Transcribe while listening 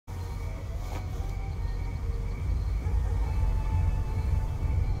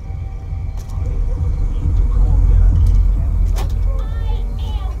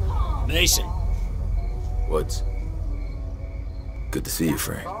Jason. What's... Good to see you,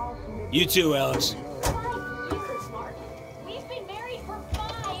 Frank. You too, Alex. 5 years, Mark. We've been married for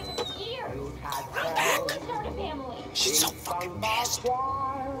 5 years. I'm back. We start a family. She's so fucking pissed. I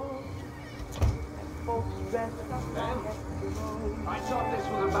thought this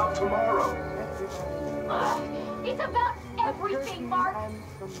was about tomorrow. It's about everything, Mark. I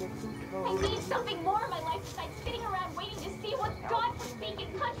need something more in my life besides sitting around waiting to see what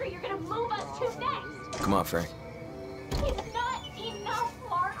godforsaken country you're gonna move us to next. Come on, Frank. It's not enough,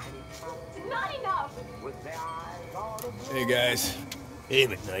 Mark. It's not enough. Hey guys. Hey,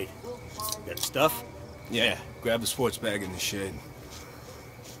 McKnight. Got stuff? Yeah, grab the sports bag in the shed.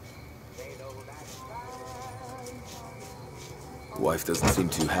 Wife doesn't seem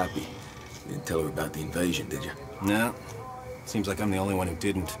too happy. You didn't tell her about the invasion, did you? No. Seems like I'm the only one who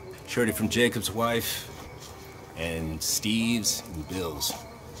didn't. Heard it from Jacob's wife, and Steve's, and Bill's.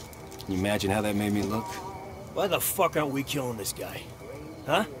 Can you imagine how that made me look? Why the fuck aren't we killing this guy?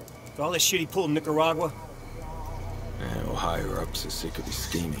 Huh? For all this shit he pulled in Nicaragua? Well, higher-ups are sick of his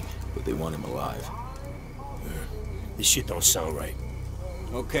scheming, but they want him alive. This shit don't sound right.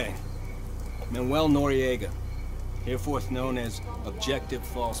 Okay. Manuel Noriega, hereforth known as Objective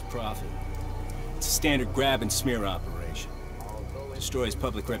False Prophet. It's a standard grab and smear operation. Destroys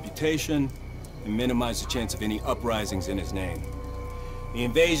public reputation and minimizes the chance of any uprisings in his name. The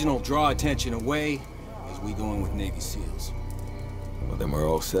invasion will draw attention away as we go in with Navy SEALs. Well, then we're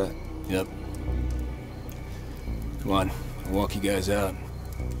all set. Yep. Come on, I'll walk you guys out.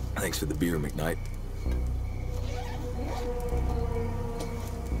 Thanks for the beer, McKnight.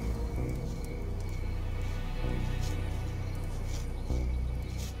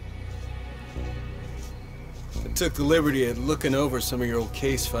 I took the liberty of looking over some of your old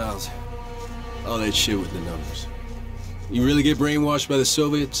case files. All that shit with the numbers. You really get brainwashed by the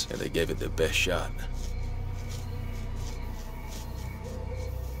Soviets? And they gave it their best shot.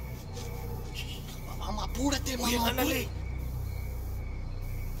 Apúrate, mamá.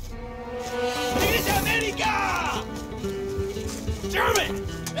 America! German!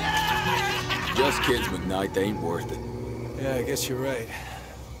 Just kids, McKnight. They ain't worth it. Yeah, I guess you're right.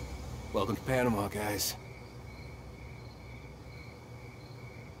 Welcome to Panama, guys.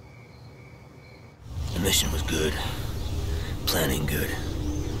 The mission was good. Planning good.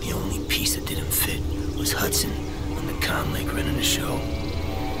 The only piece that didn't fit was Hudson on the comm link running the show.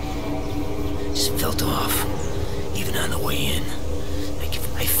 Just felt off, even on the way in.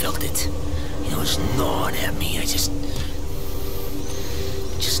 I felt it. You know, it was gnawing at me. I just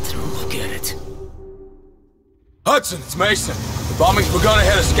didn't look at it. Hudson, it's Mason. The bombing's begun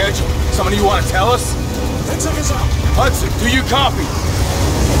ahead of schedule. Somebody you want to tell us? 10 seconds out. Hudson, do you copy?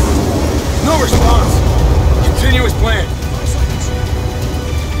 No response. Continue as planned. 5 seconds.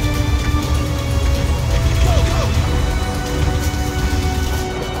 Go, go!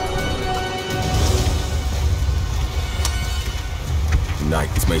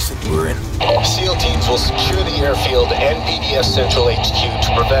 McKnight, it's Mason. We're in. SEAL teams will secure the airfield and BDS Central HQ to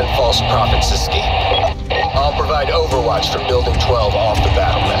prevent false prophets' escape. I'll provide overwatch from Building 12 off the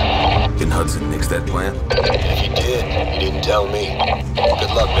battle map. Can Hudson nix that plan? If you did, you didn't tell me.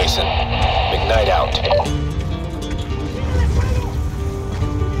 Good luck, Mason. McKnight out.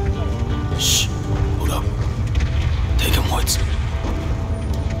 Shh. Hold up. Take him, Woods.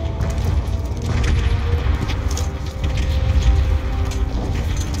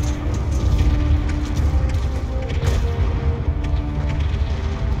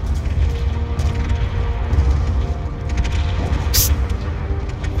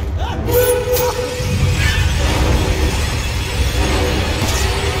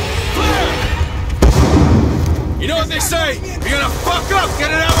 You know what they say? If you're gonna fuck up, get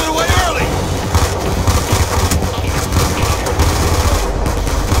it out of the way early!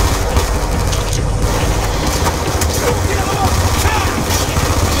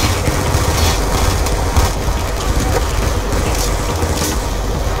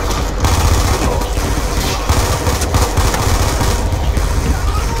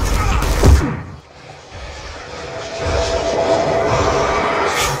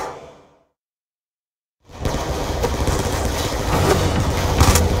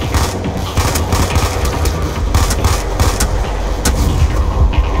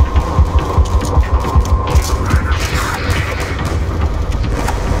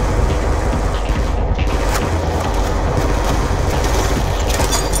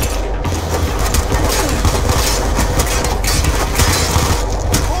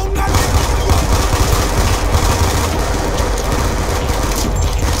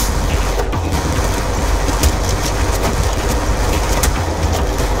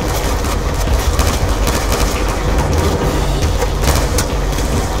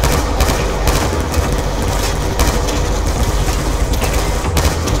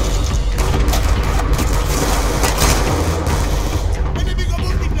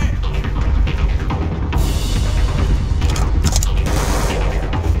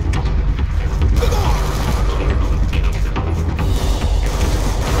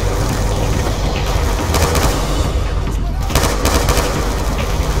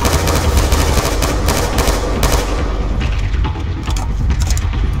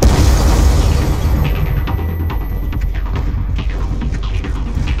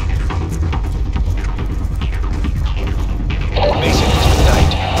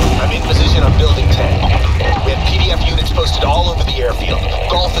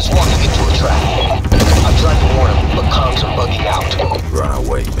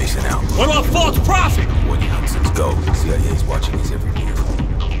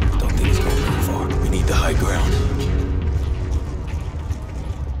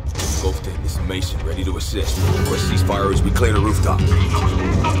 Both dead. This is Mason, ready to assist. Request ceasefire as we clear the rooftop.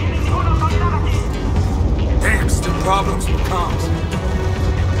 Damn, still problems with comms.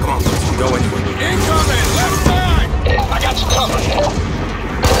 Come on, let's go anyway. Incoming! Left side! I got you covered.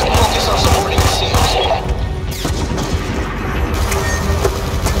 Focus on supporting the SEALs.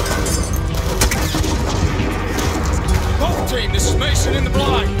 Both team, this is Mason in the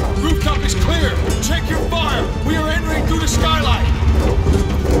blind. Rooftop is clear. Check your fire. We are entering through the skylight.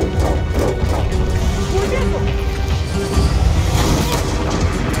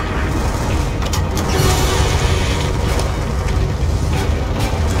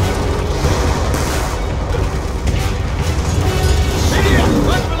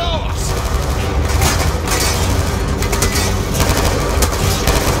 Right below us.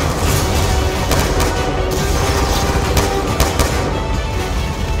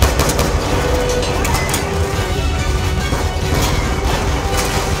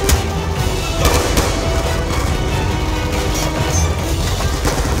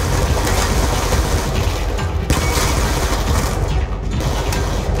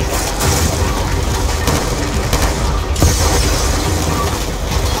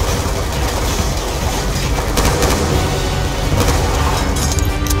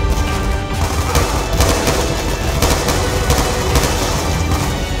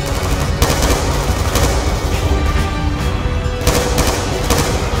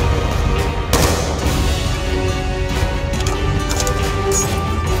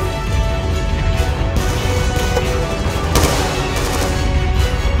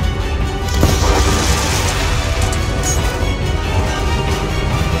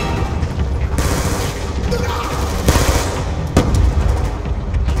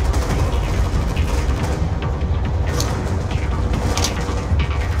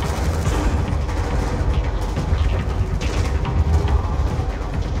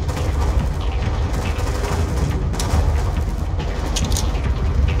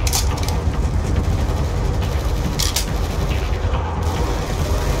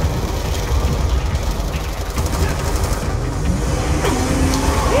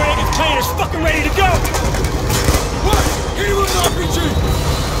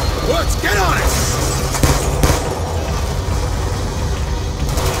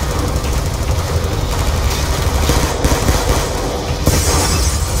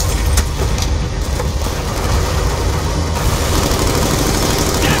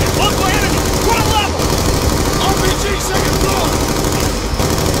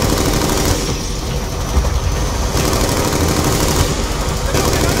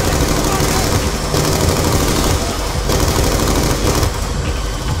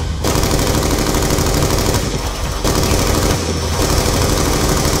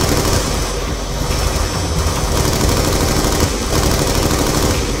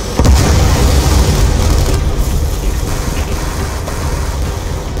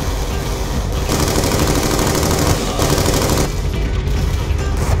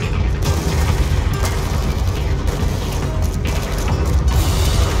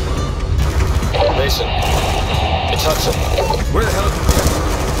 Where the hell is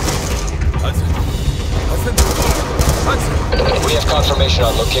Hudson? We have confirmation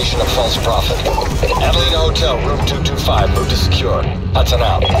on location of false prophet. Adelina Hotel, room 225, move to secure. Hudson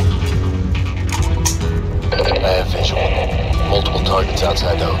out. I have visual. Multiple targets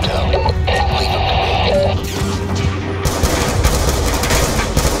outside the hotel. Leave them to me.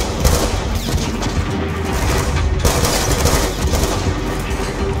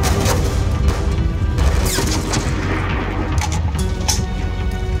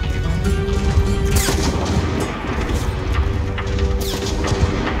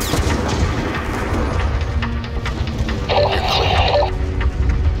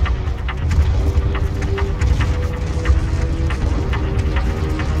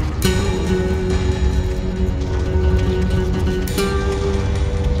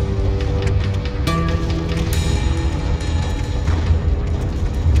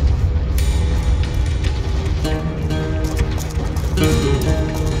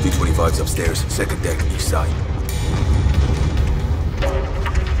 Upstairs, second deck, east side.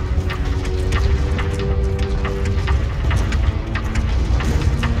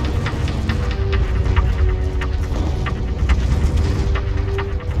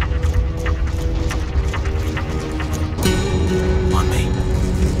 On me.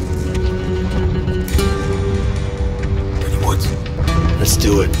 Any woods? Let's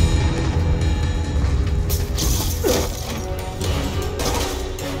do it.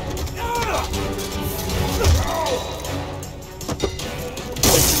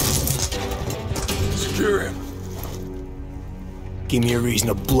 Give me a reason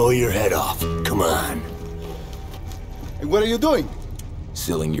to blow your head off. Come on. Hey, what are you doing?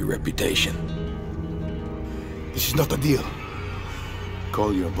 Sealing your reputation. This is not a deal.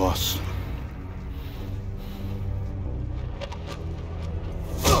 Call your boss.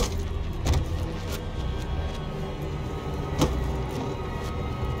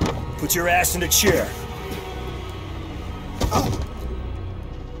 Put your ass in a chair.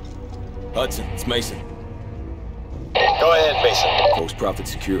 Hudson, it's Mason. Go ahead, Mason. False Prophet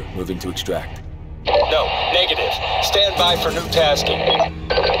secure. Moving to extract. No, negative. Stand by for new tasking.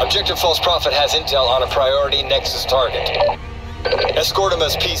 Objective False Prophet has intel on a priority Nexus target. Escort him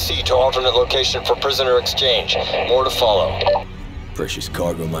as PC to alternate location for prisoner exchange. More to follow. Precious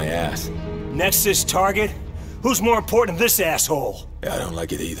cargo, my ass. Nexus target? Who's more important than this asshole? I don't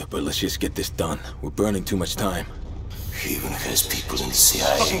like it either, but let's just get this done. We're burning too much time. Even if there's people in the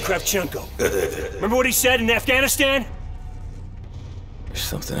CIA. Fucking Kravchenko. Remember what he said in Afghanistan? There's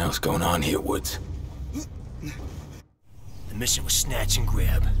something else going on here, Woods. The mission was snatch and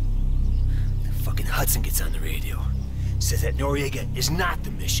grab. Then fucking Hudson gets on the radio. Says that Noriega is not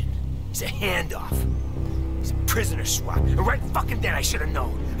the mission. He's a handoff. He's a prisoner swap. And right fucking then I should have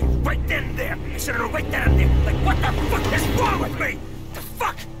known. Like, right then and there. I should have known right then and there. Like, what the fuck is wrong with me? The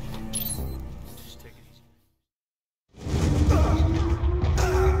fuck? Just take it easy.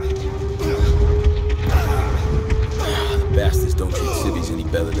 The bastards don't treat civvies any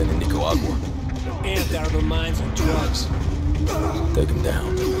better than in Nicaragua. Amped out of their minds on drugs. Take them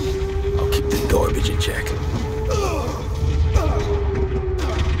down. I'll keep the garbage in check.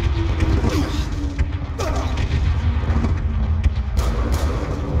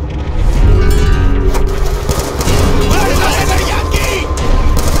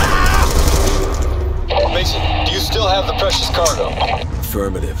 Mason, do you still have the precious cargo?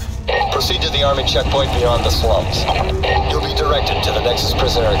 Affirmative. Proceed to the army checkpoint beyond the slums. You'll be directed to the Nexus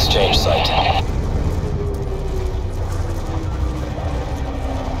prisoner exchange site.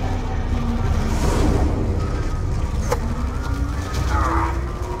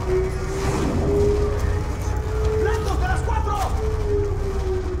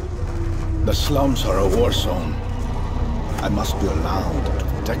 The slums are a war zone. I must be allowed to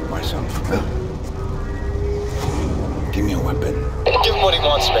protect myself. Give me a weapon. Give him what he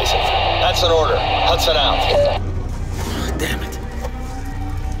wants, Mason. That's an order. Hudson out. Damn it.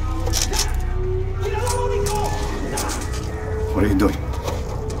 What are you doing?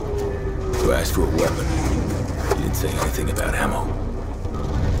 You asked for a weapon. You didn't say anything about ammo.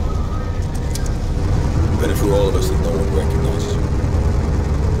 Better for all of us that no one recognizes you.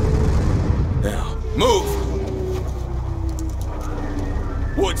 Now, move!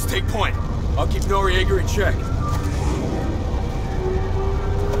 Woods, take point. I'll keep Noriega in check.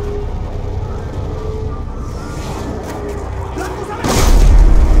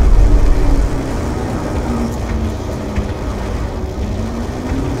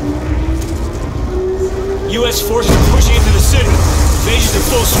 U.S. forces are pushing into the city. Invasion's in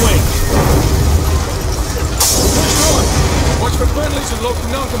full swing. Watch for friendlies and local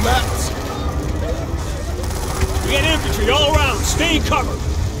non-combatants. We got infantry all around. Stay in cover.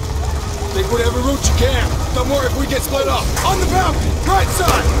 Take whatever route you can. Don't worry if we get split up. On the balcony, right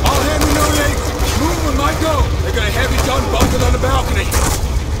side. I'll handle Noriega. Move when I go. They got a heavy gun bunkered on the balcony.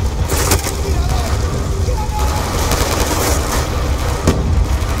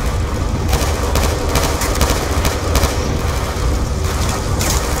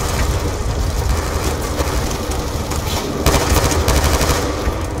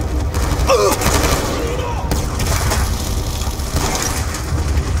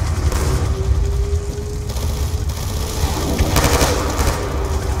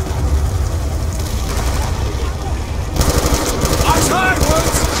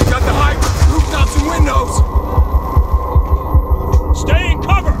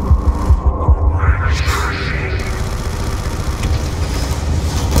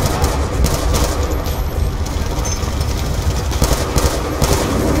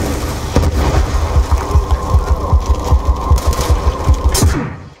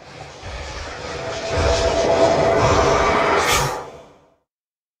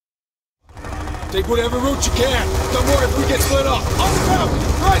 Take whatever route you can. Don't worry if we get split up. On the balcony,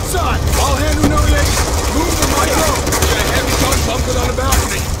 right side. I'll handle Noriega. Move when I go. Got a heavy gun bunkered on the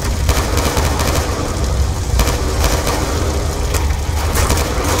balcony.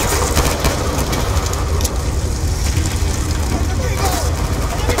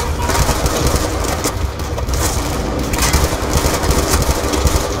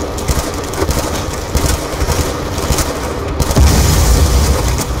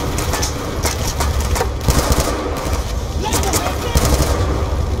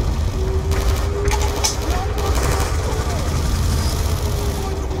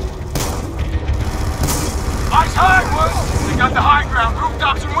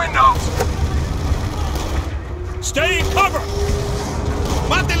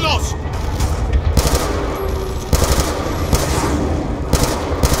 ¡Mátenlos!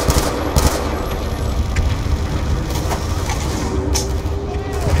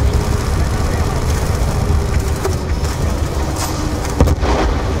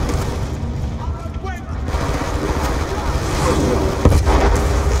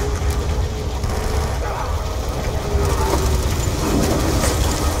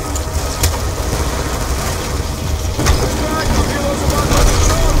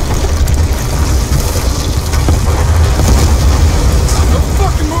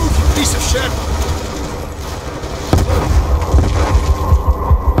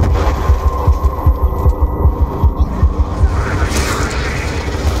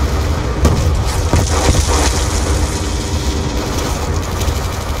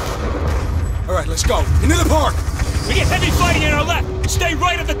 Let's go. Into the park! We get heavy fighting on our left! Stay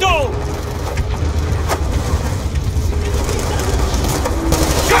right at the dome!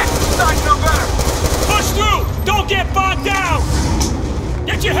 Shit! Side's no better! Push through! Don't get bogged down!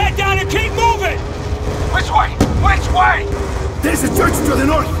 Get your head down and keep moving! Which way? Which way? There's a church to the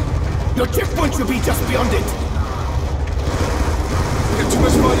north! Your checkpoint should be just beyond it! We got too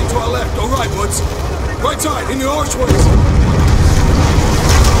much fighting to our left. All right, Woods. Right side, in the archways.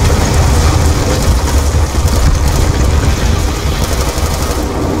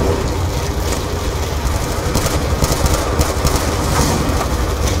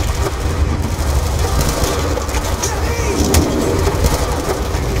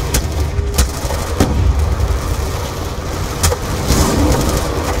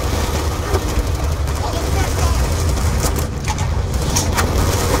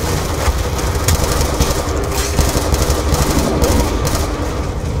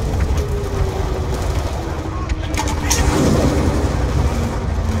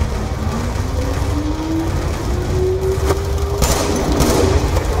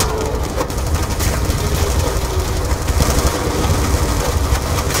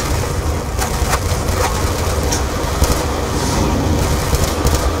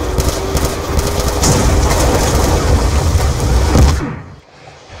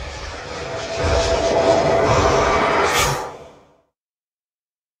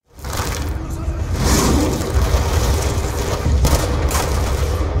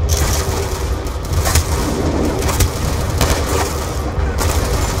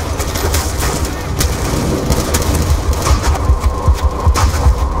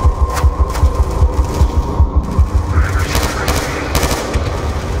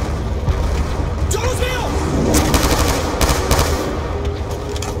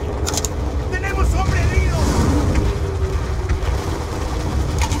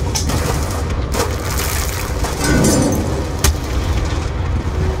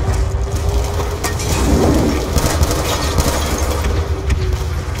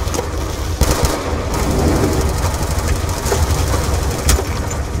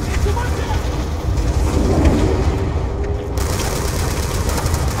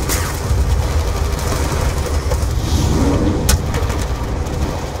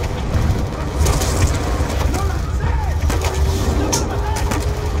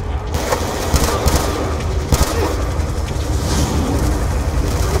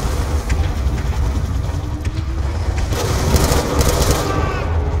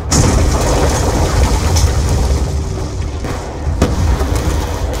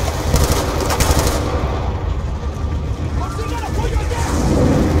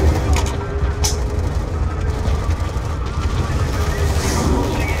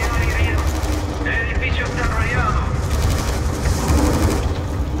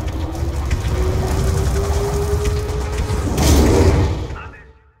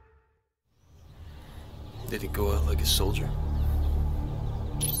 Did he go out like a soldier?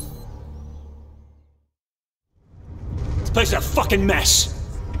 This place is a fucking mess!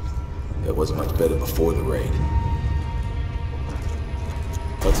 It wasn't much better before the raid.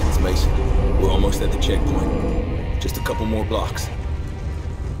 Hudson, it's Mason. We're almost at the checkpoint. Just a couple more blocks.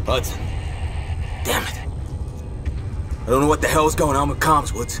 Hudson. Damn it. I don't know what the hell's going on with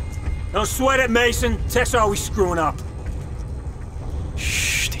comms, Woods. Don't sweat it, Mason. Tech's always screwing up.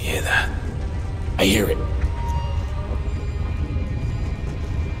 Shh, do you hear that? I hear it.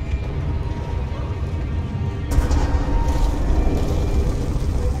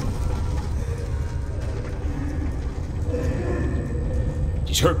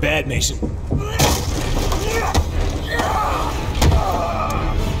 He's hurt bad, Mason. Shit!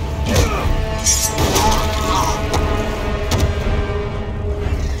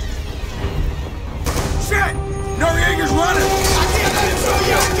 Noriega's running!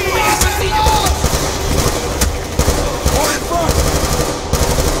 More in front!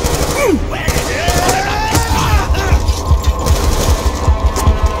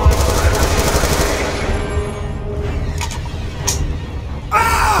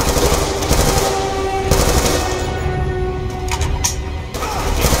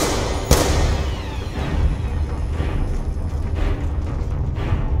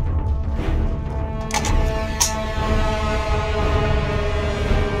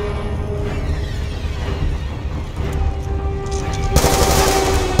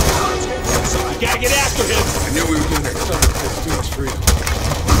 Gotta get after him! I knew we were doing that son of a bitch too much freedom.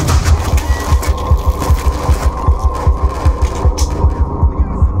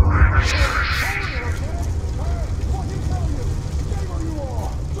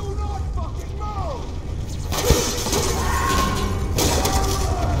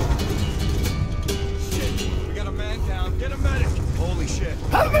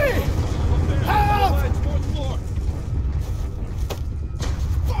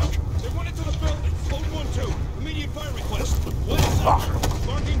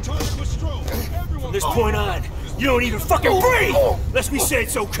 From this point on, you don't even fucking breathe! Unless we say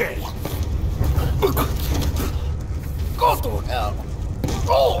it's okay. Go to hell.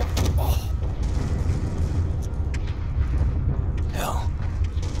 Go! Hell,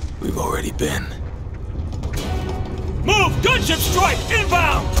 we've already been. Move! Gunship strike!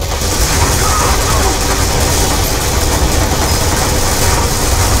 Inbound!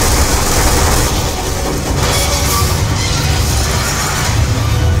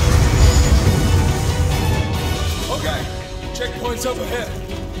 Okay, checkpoint's up ahead.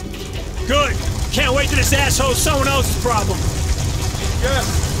 Good! Can't wait till this asshole's someone else's problem. Yeah.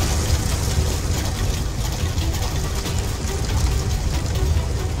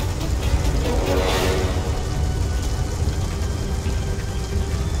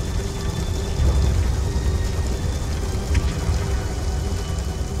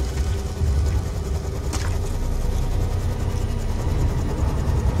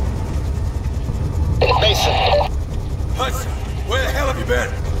 Mason, Hudson, where the hell have you been?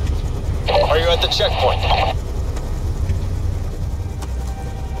 are you at the checkpoint?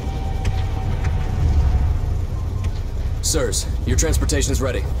 Sirs, your transportation is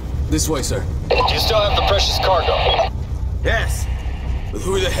ready. This way, sir. Do you still have the precious cargo? Yes. But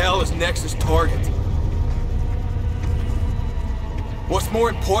who the hell is Nexus' target? What's more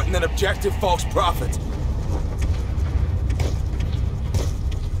important than objective false prophet?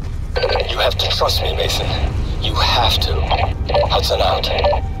 You have to trust me, Mason. You have to. Hudson out.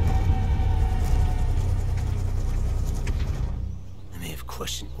 I may have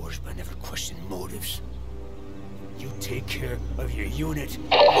questioned orders, but I never questioned motives. You take care of your unit.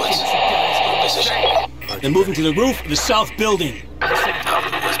 Woods, position. They're moving to the roof of the south building.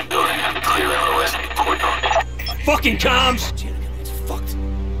 Fucking comms! It's fucked.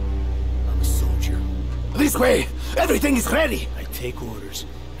 I'm a soldier. This way! Everything is ready! I take orders.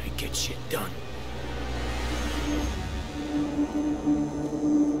 I get shit done.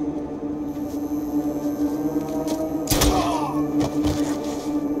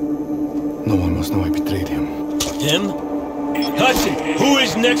 No one must know I betrayed him. Him? Hudson, who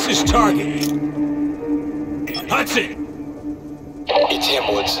is Nexus' target? Hudson! It's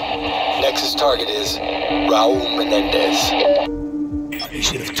him, Woods. Nexus target is Raul Menendez. You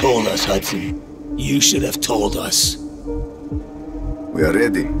should have told us, Hudson. You should have told us. We are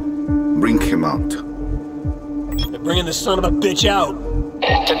ready. Bring him out. They're bringing the son of a bitch out.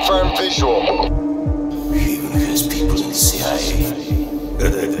 Confirm visual. Even if there's people in the CIA.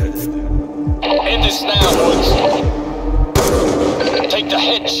 End this now, Woods. Take the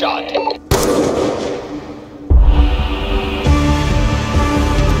headshot.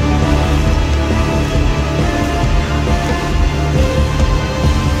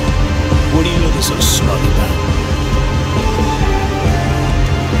 What are you looking so smug about?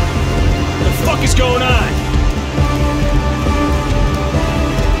 What the fuck is going on?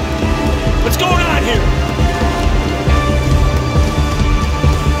 What's going on here?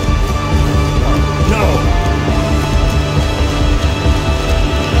 No!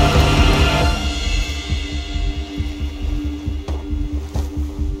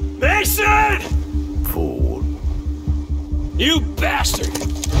 Mason! Fool. You bastard!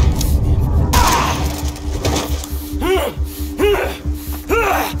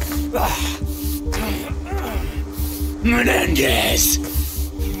 Menendez!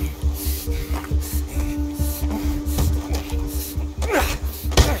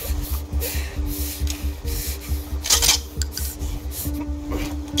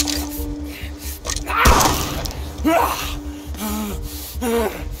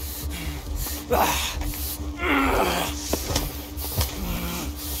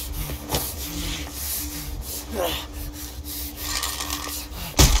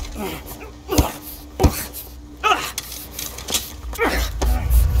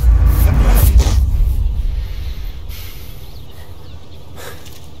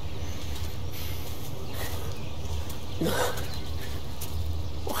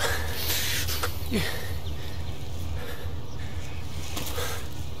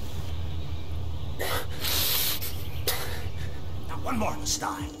 Now one more,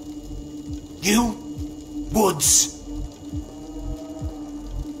 Stein. You, Woods,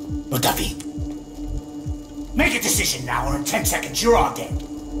 or David? Make a decision now, or in 10 seconds you're all dead.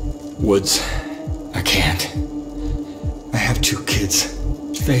 Woods, I can't. I have 2 kids.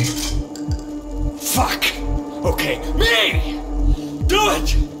 They... Fuck! Okay, me! Do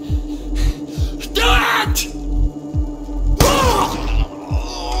it! Do it!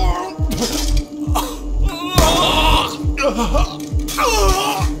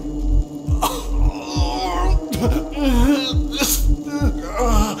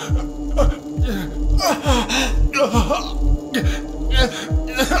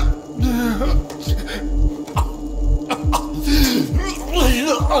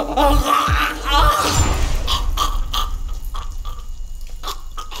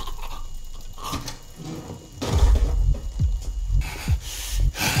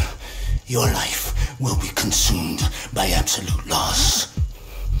 Your life will be consumed by absolute loss.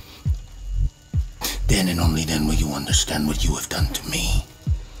 Then and only then will you understand what you have done to me.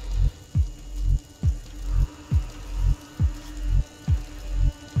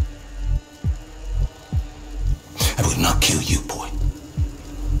 I would not kill you, boy.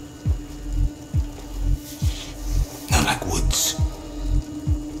 Not like Woods.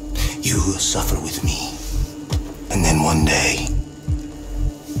 You will suffer with me. And then one day,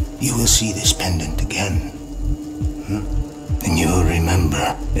 you will see this pendant again. And you will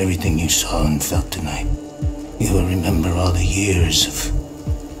remember everything you saw and felt tonight. You will remember all the years of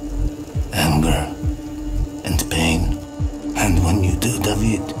anger and pain. And when you do,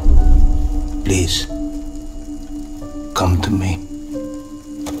 David, please, come to me.